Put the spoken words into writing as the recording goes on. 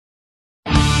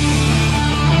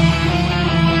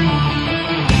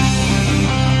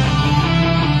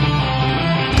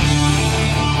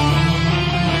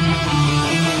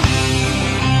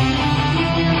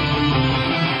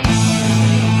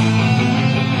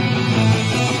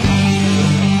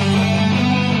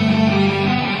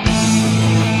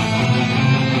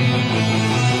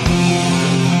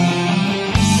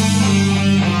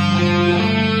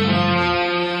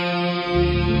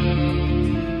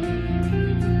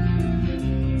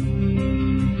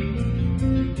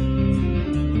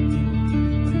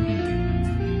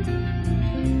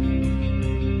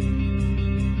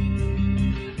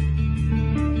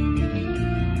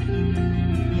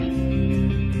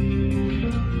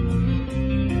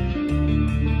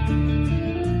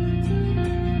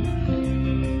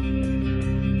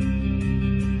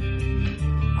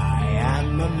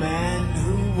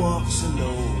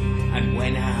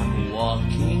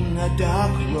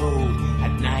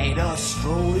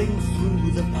strolling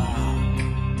through the park.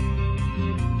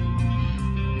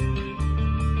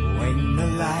 When the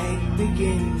light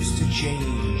begins to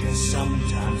change, I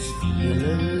sometimes feel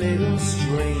a little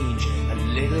strange, a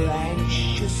little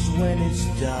anxious when it's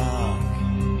dark.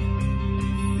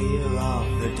 Fear of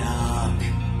the dark,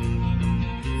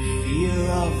 fear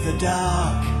of the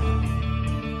dark.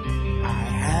 I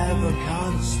have a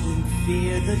constant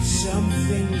fear that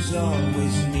something's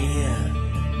always near.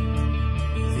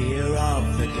 Fear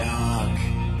of the dark,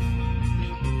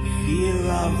 fear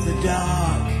of the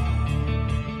dark.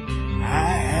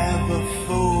 I have a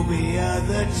phobia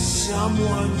that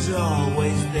someone's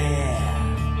always there.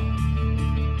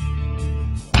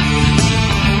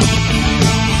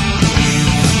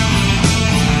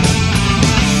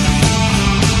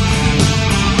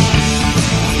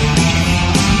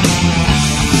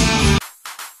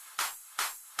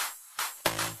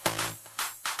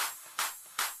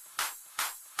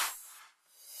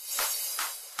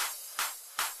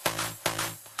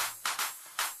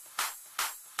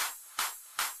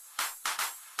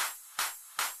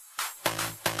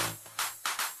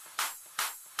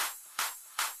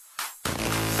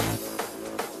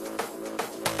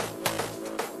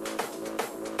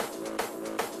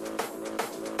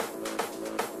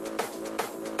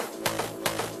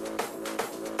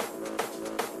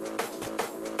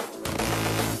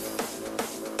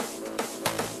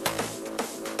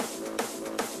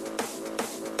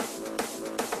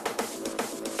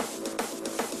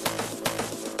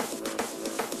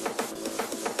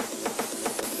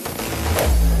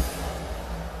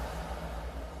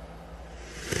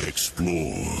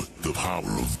 Explore the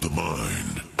power of the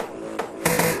mind.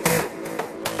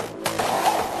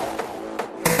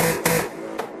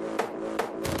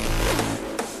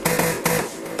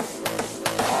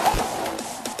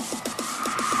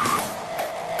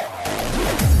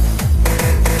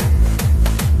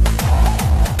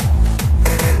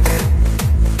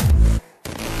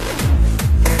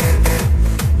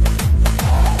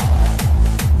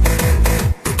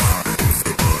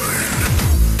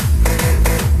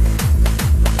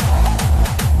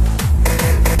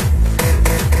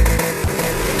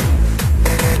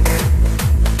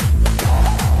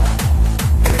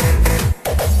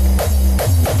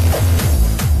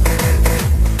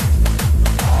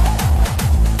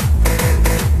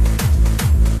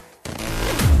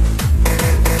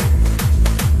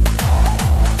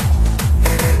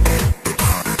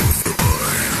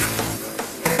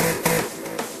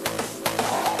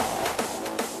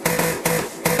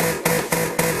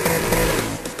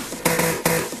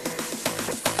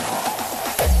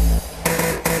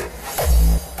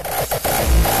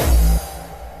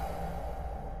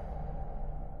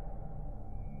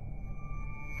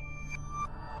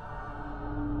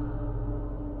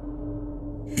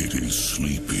 It is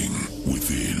sleeping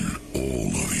within all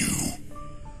of you.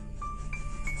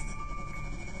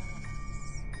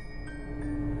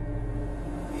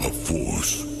 A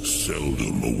force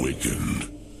seldom awakened.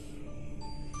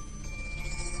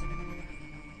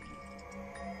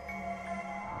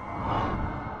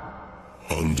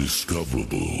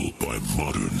 Undiscoverable by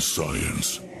modern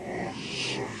science.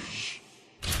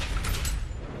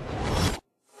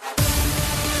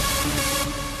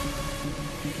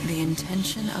 The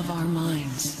intention of our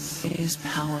minds is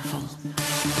powerful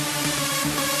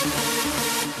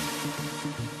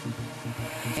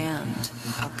and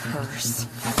a curse.